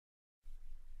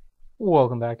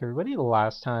Welcome back, everybody.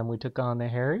 Last time we took on the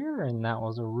Harrier, and that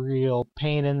was a real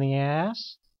pain in the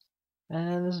ass.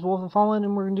 And this is Wolf and Fallen,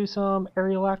 and we're going to do some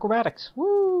aerial acrobatics.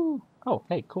 Woo! Oh,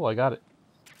 hey, cool, I got it.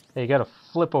 Hey, you got to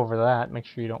flip over that. Make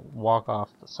sure you don't walk off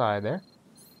the side there.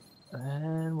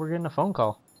 And we're getting a phone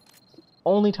call.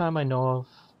 Only time I know of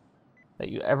that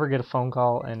you ever get a phone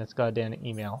call, and it's goddamn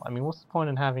email. I mean, what's the point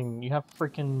in having... You have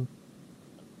freaking...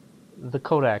 the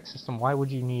Kodak system. Why would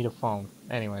you need a phone?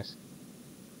 Anyways.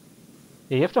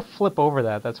 Yeah, you have to flip over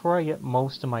that. That's where I get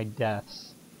most of my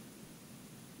deaths.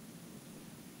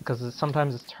 Because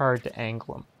sometimes it's hard to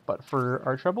angle them. But for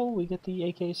our trouble, we get the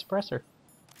AK suppressor.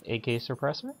 AK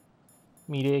suppressor?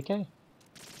 Meet AK.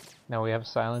 Now we have a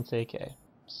silenced AK.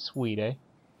 Sweet, eh?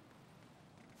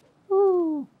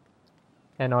 Woo!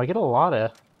 And no, I get a lot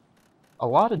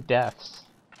of deaths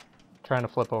trying to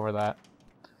flip over that.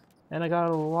 And I get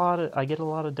a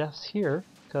lot of deaths here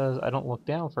because I don't look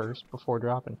down first before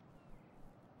dropping.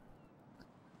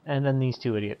 And then these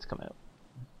two idiots come out.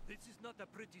 This is not a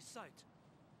pretty sight.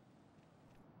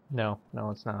 No,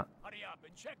 it's not. Hurry up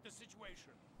and check the situation.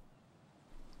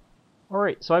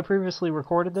 Alright, so I previously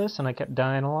recorded this and I kept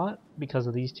dying a lot because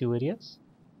of these two idiots.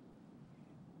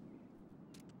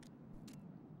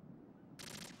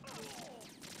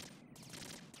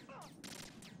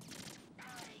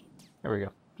 There we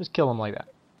go. Just kill them like that.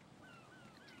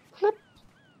 Flip!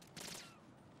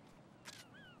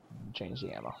 Change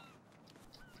the ammo.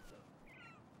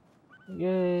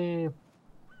 Yay!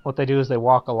 What they do is they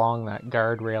walk along that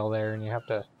guardrail there and you have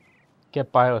to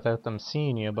get by without them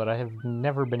seeing you, but I have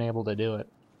never been able to do it.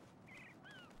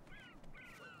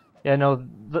 Yeah, no,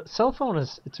 the cell phone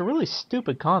it's a really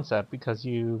stupid concept because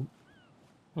you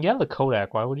have the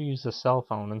Kodak, why would you use the cell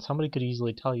phone? And somebody could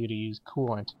easily tell you to use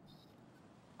coolant.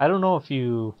 I don't know if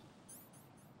you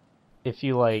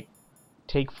like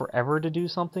take forever to do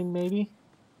something maybe.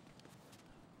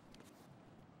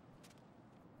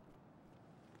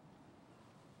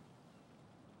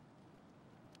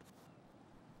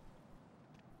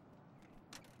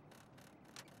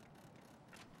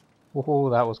 Whoa,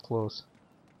 that was close.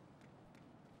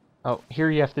 Oh, here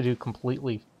you have to do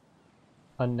completely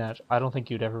unnatural. I don't think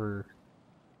you'd ever...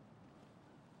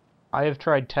 I have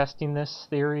tried testing this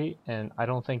theory, and I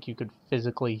don't think you could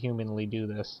physically, humanly do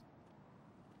this.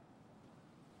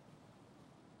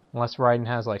 Unless Raiden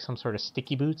has like some sort of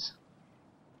sticky boots,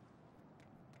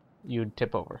 you'd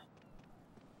tip over.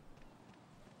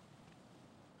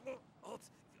 What? I'm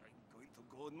going to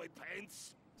go in my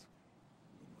pants.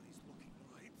 Nobody's looking,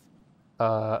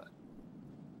 right?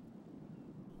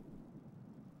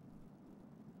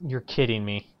 You're kidding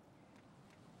me.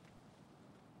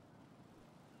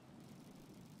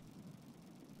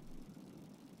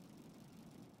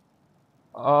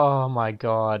 Oh my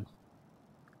god.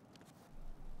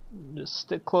 Just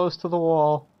stick close to the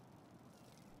wall.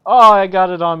 Oh, I got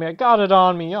it on me. I got it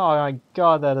on me. Oh my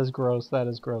god, that is gross. That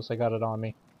is gross. I got it on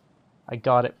me. I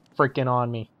got it freaking on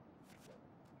me.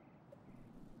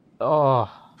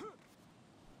 Oh.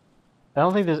 I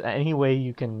don't think there's any way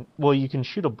you can... Well, you can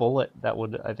shoot a bullet. That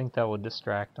would... I think that would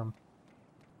distract them.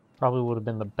 Probably would have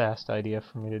been the best idea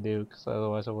for me to do, because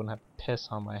otherwise I wouldn't have piss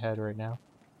on my head right now.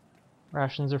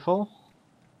 Rations are full.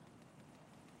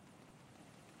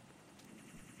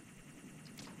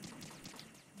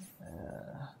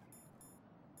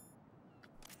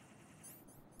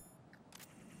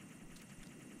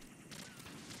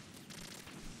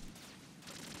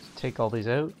 Take all these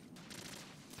out.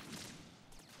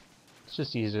 It's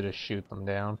just easier to shoot them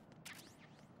down.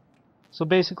 So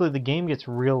basically the game gets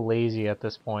real lazy at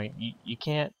this point. You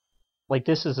can't... Like,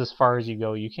 this is as far as you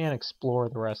go. You can't explore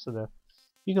the rest of the...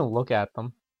 You can look at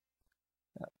them.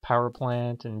 Power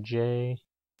plant in J.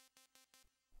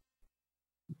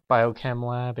 Biochem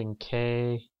lab in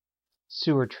K.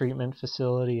 Sewer treatment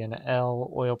facility in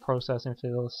L. Oil processing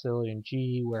facility in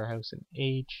G. Warehouse in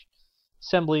H.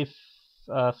 Assembly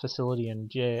facility in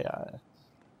J.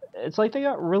 It's like they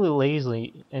got really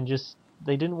lazy and just...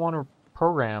 They didn't want to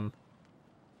program...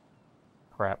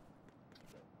 Crap.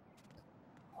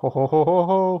 Ho ho ho ho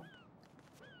ho!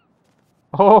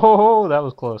 Ho ho ho! That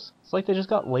was close. It's like they just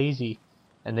got lazy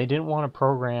and they didn't want to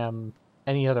program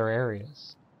any other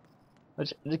areas.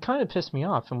 Which it kind of pissed me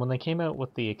off, and when they came out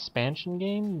with the expansion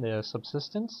game, the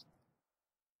Subsistence,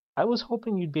 I was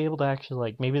hoping you'd be able to actually,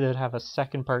 like, maybe they'd have a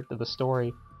second part to the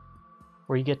story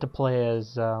where you get to play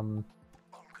as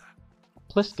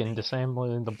Pliskin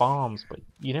disabling the bombs, but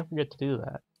you never get to do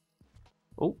that.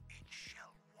 Oh.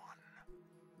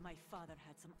 My father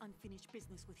had some unfinished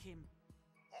business with him.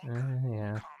 Yeah.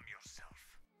 Calm yourself.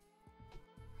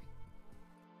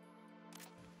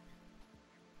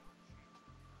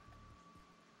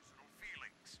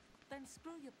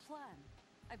 your plan.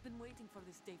 I've been waiting for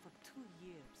this day for 2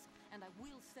 years, and I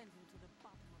will send him to the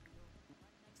bottom of the ocean,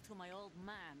 right next to my old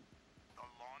man. The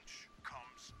launch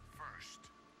comes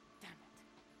first. Damn it.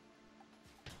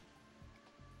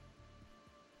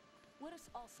 Where's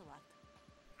Ocelot?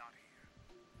 Not here.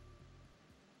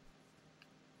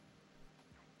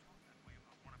 Don't talk that way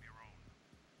about one of your own.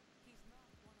 He's not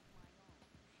one of my own.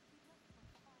 He left my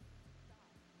father to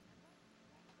die.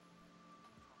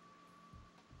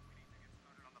 We need to get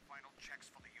started on the final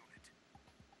checks for the unit.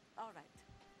 All right.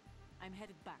 I'm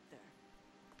headed back there.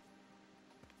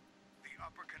 The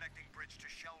upper connecting bridge to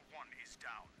Shell 1 is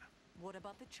down. What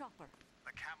about the chopper?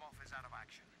 The cam-off is out of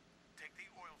action. Take the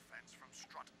oil fence from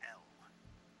strut L.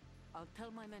 I'll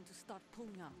tell my men to start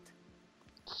pulling out.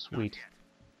 Sweet. Not yet.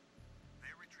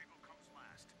 Their retrieval comes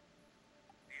last.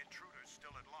 The intruder's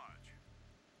still at large.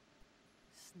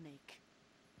 Snake.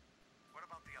 What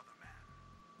about the other man?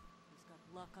 He's got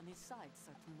luck on his side,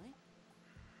 certainly.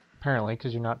 Apparently,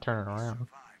 because you're not turning He around.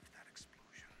 survived that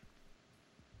explosion.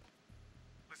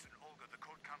 Listen, Olga, the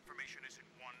code confirmation is in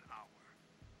 1 hour.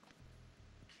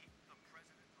 Keep the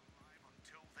president alive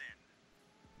until then.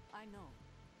 I know.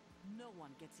 No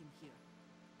one gets in here.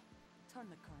 Turn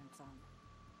the currents on.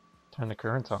 Turn the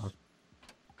currents on.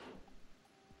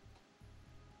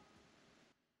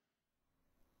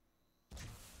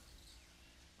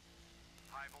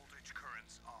 High voltage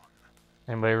currents on.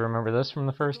 Anybody remember this from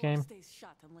the first Door game? stays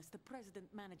shut unless the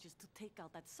president manages to take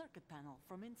out that circuit panel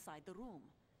from inside the room.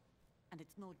 And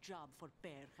it's no job for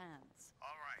bare hands.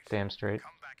 All right. Damn straight.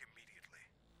 Come back immediately.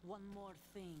 One more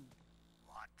thing.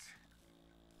 What?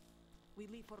 We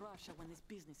leave for Russia when this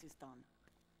business is done.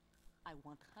 I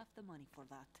want half the money for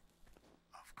that.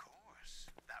 Of course.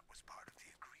 That was part of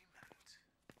the agreement.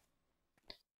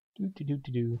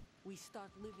 Do. We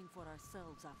start living for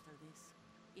ourselves after this.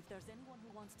 If there's anyone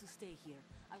who wants to stay here,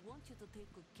 I want you to take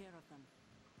good care of them.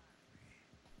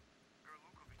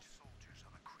 Gerlukovich soldiers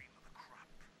are the cream of the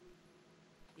crop.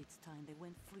 It's time they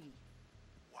went free.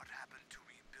 What happened to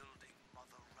rebuilding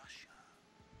Mother Russia?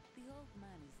 The old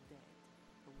man is dead.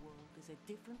 The world is a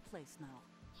different place now.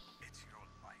 It's your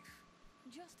life.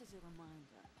 Just as a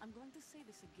reminder, I'm going to say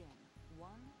this again,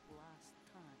 one last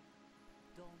time.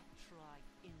 Don't try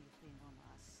anything on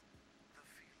us. The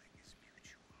feeling is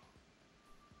mutual.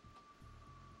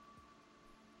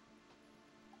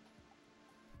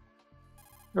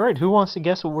 Alright, who wants to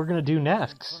guess what we're gonna do In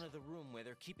next? front of the room where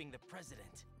they're keeping the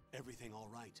president. Everything all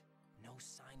right? No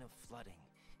sign of flooding,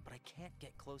 but I can't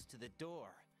get close to the door.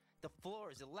 The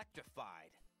floor is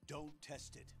electrified. Don't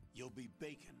test it. You'll be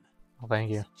bacon. Well,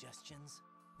 thank you. Suggestions?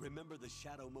 Remember the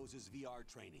Shadow Moses VR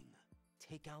training?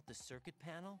 Take out the circuit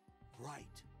panel?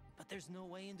 Right. But there's no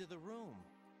way into the room.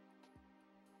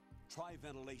 Try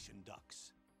ventilation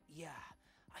ducts. Yeah,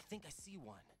 I think I see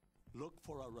one. Look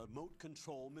for a remote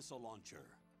control missile launcher.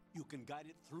 You can guide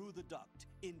it through the duct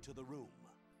into the room.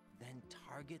 Then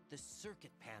target the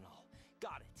circuit panel.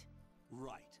 Got it.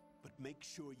 Right. But make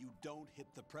sure you don't hit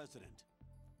the president.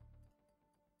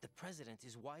 The president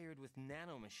is wired with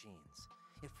nanomachines.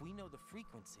 If we know the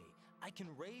frequency, I can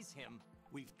raise him.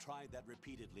 We've tried that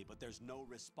repeatedly, but there's no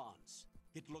response.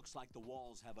 It looks like the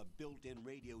walls have a built-in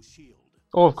radio shield.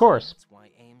 Oh, of course. That's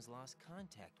why Ames lost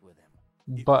contact with him.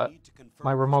 If you But need to confirm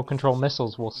my his remote control position,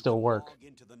 missiles will you still can work. log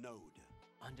into the node.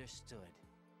 Understood.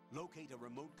 Locate a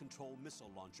remote control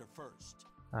missile launcher first.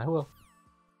 I will.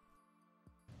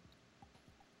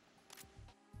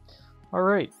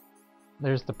 Alright.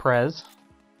 There's the Prez.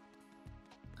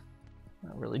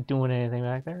 Not really doing anything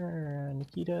back there.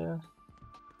 Nikita.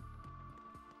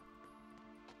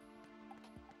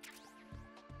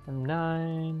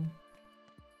 M9.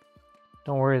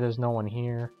 Don't worry, there's no one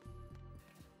here.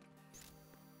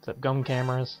 Except gun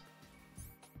cameras.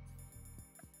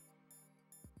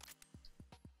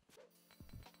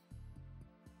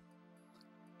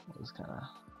 We'll just kind of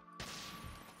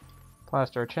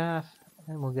plaster our chaff,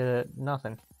 and we'll get it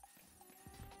nothing.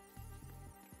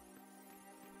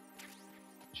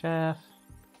 Chaff.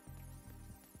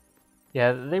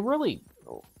 Yeah, they really...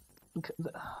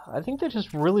 I think they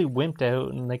just really wimped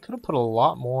out, and they could have put a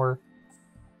lot more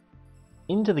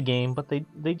into the game, but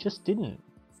they just didn't.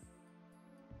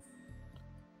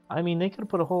 I mean, they could have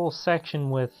put a whole section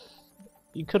with...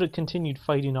 You could have continued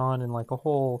fighting on in like a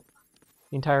whole...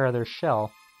 The entire other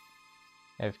shell.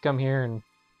 Yeah, if you come here and...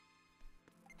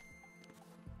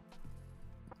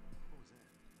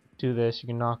 do this, you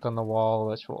can knock on the wall,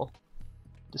 which will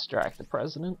distract the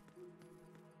president.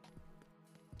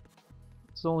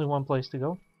 There's only one place to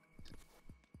go.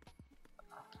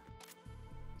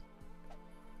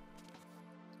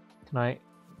 Can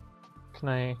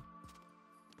I...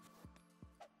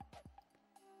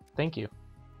 Thank you.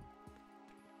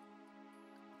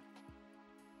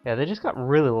 Yeah, they just got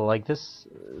really like this.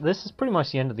 This is pretty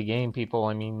much the end of the game, people.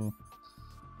 I mean,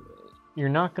 you're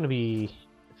not going to be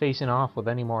facing off with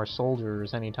any more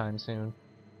soldiers anytime soon.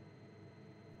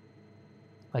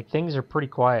 Like, things are pretty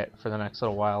quiet for the next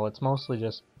little while. It's mostly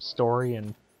just story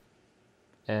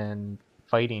and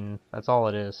fighting. That's all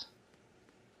it is.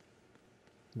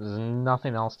 There's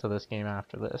nothing else to this game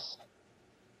after this.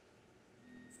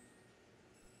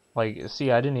 Like,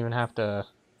 see, I didn't even have to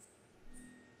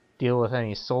deal with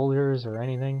any soldiers or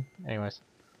anything. Anyways,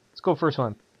 let's go for a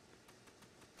swim.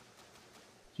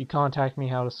 If you contact me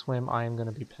how to swim, I am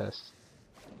gonna be pissed.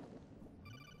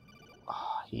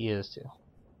 Oh, he is too.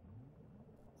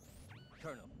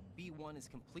 Colonel, B1 is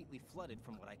completely flooded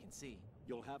from what I can see.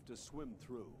 You'll have to swim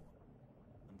through.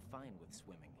 I'm fine with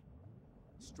swimming.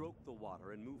 Stroke the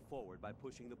water and move forward by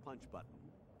pushing the punch button.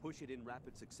 Push it in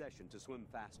rapid succession to swim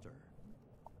faster.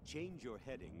 Change your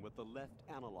heading with the left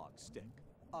analog stick.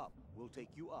 Up will take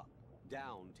you up.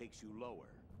 Down takes you lower.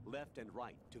 Left and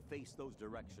right to face those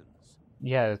directions.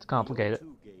 Yeah, it's complicated. The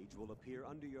O2 gauge will appear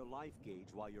under your life gauge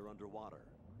while you're underwater.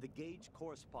 The gauge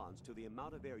corresponds to the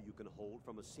amount of air you can hold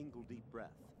from a single deep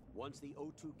breath. Once the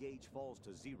O2 gauge falls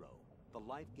to 0, the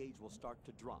life gauge will start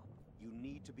to drop. You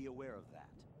need to be aware of that.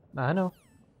 I know.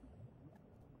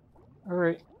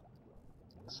 Alright.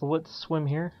 So let's swim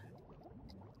here.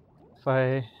 If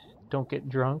I don't get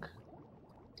drunk.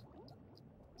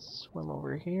 Swim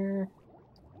over here.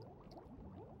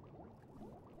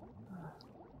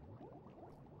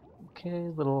 Okay,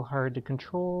 a little hard to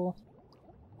control.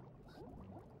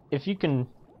 If you can...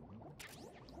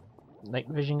 Night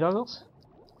vision goggles?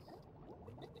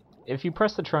 If you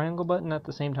press the triangle button at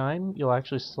the same time, you'll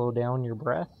actually slow down your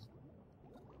breath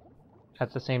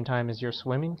at the same time as you're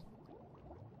swimming.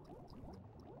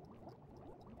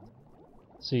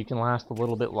 So you can last a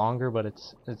little bit longer, but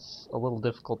it's a little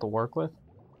difficult to work with.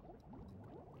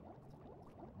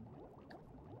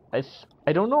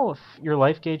 I don't know if your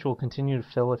life gauge will continue to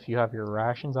fill if you have your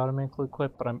rations automatically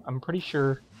equipped, but I'm pretty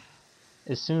sure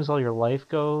as soon as all your life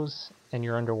goes and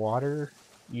you're underwater,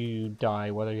 you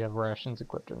die whether you have rations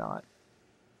equipped or not.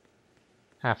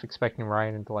 Half expecting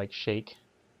Raiden to like shake.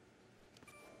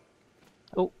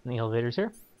 Oh, the elevator's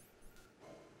here.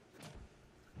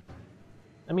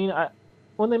 I mean,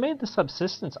 when they made the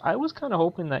Subsistence, I was kind of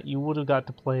hoping that you would have got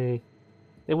to play...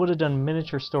 They would have done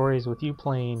miniature stories with you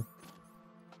playing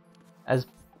as...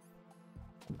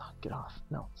 Oh, get off.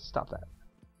 No, stop that.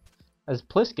 As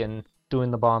Pliskin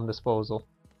doing the bomb disposal.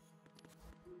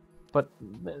 But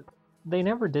they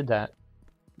never did that.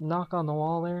 Knock on the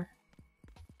wall there.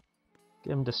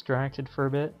 Get him distracted for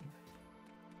a bit.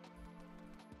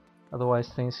 Otherwise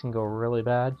things can go really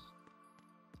bad.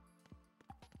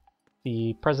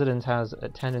 The President has a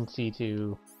tendency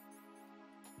to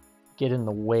get in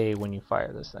the way when you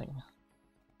fire this thing.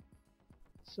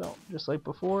 So, just like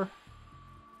before.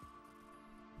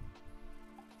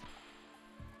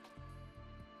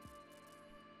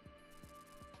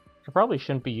 I probably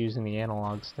shouldn't be using the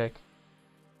analog stick.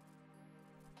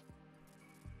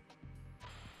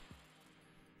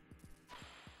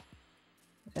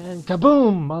 And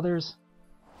kaboom, mothers!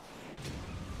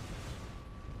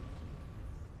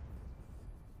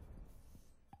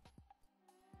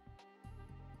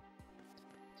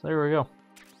 So there we go.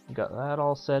 We got that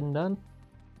all said and done.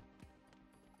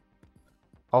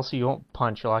 Also, you won't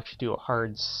punch, you'll actually do a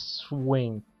hard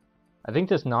swing. I think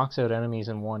this knocks out enemies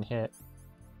in one hit.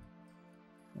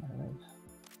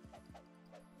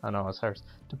 I don't know, it's hard.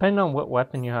 Depending on what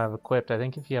weapon you have equipped, I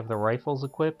think if you have the rifles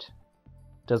equipped,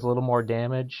 it does a little more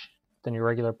damage than your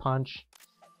regular punch,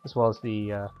 as well as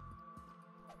the,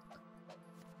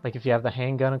 like if you have the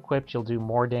handgun equipped, you'll do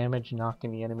more damage,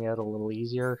 knocking the enemy out a little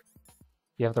easier.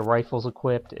 If you have the rifles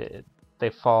equipped, they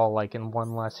fall like in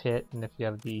one less hit, and if you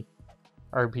have the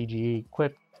RPG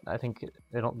equipped, I think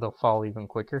they'll fall even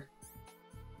quicker.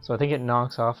 So I think it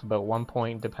knocks off about 1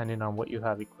 point depending on what you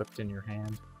have equipped in your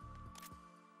hand.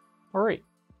 Alright.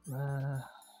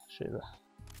 Show you the...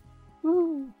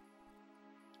 Woo!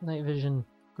 Night vision,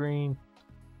 green,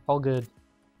 all good.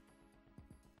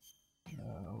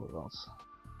 What else?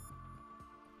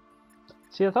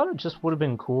 See, I thought it just would have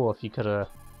been cool if you could have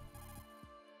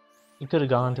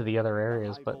gone to the other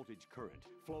areas, but current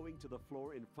flowing to the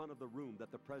floor in front of the room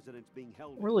that the President's being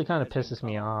held in really kind of has been pisses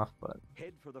me covered. off. But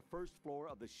Head for the first floor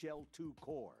of the Shell 2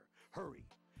 core. Hurry!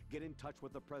 Get in touch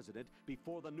with the President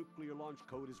before the nuclear launch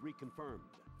code is reconfirmed.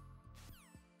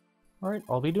 alright,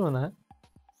 I'll be doing that.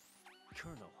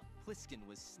 Colonel, Pliskin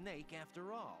was Snake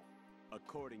after all.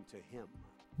 According to him.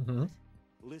 Mm-hmm.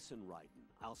 Listen, Raiden,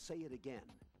 I'll say it again.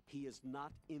 He is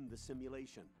not in the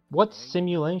simulation. What There you go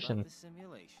simulation? about the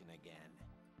simulation again.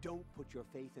 Don't put your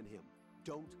faith in him.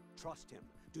 Don't trust him.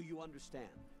 Do you understand?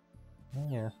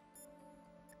 Yeah.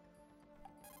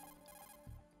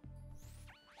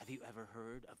 Have you ever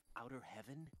heard of outer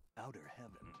heaven? Outer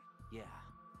heaven? Yeah.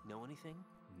 Know anything?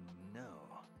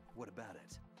 No. What about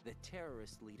it? The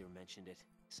terrorist leader mentioned it.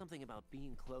 Something about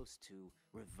being close to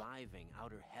reviving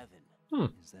outer heaven.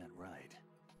 Is that right?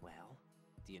 Well,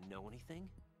 do you know anything?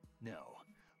 No.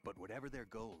 But whatever their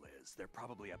goal is, they're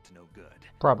probably up to no good.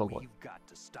 Probably. We've got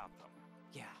to stop them.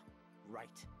 Yeah, right.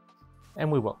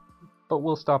 And we will. But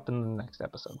we'll stop in the next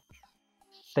episode.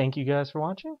 Thank you guys for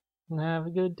watching, and have a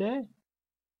good day.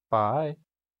 Bye.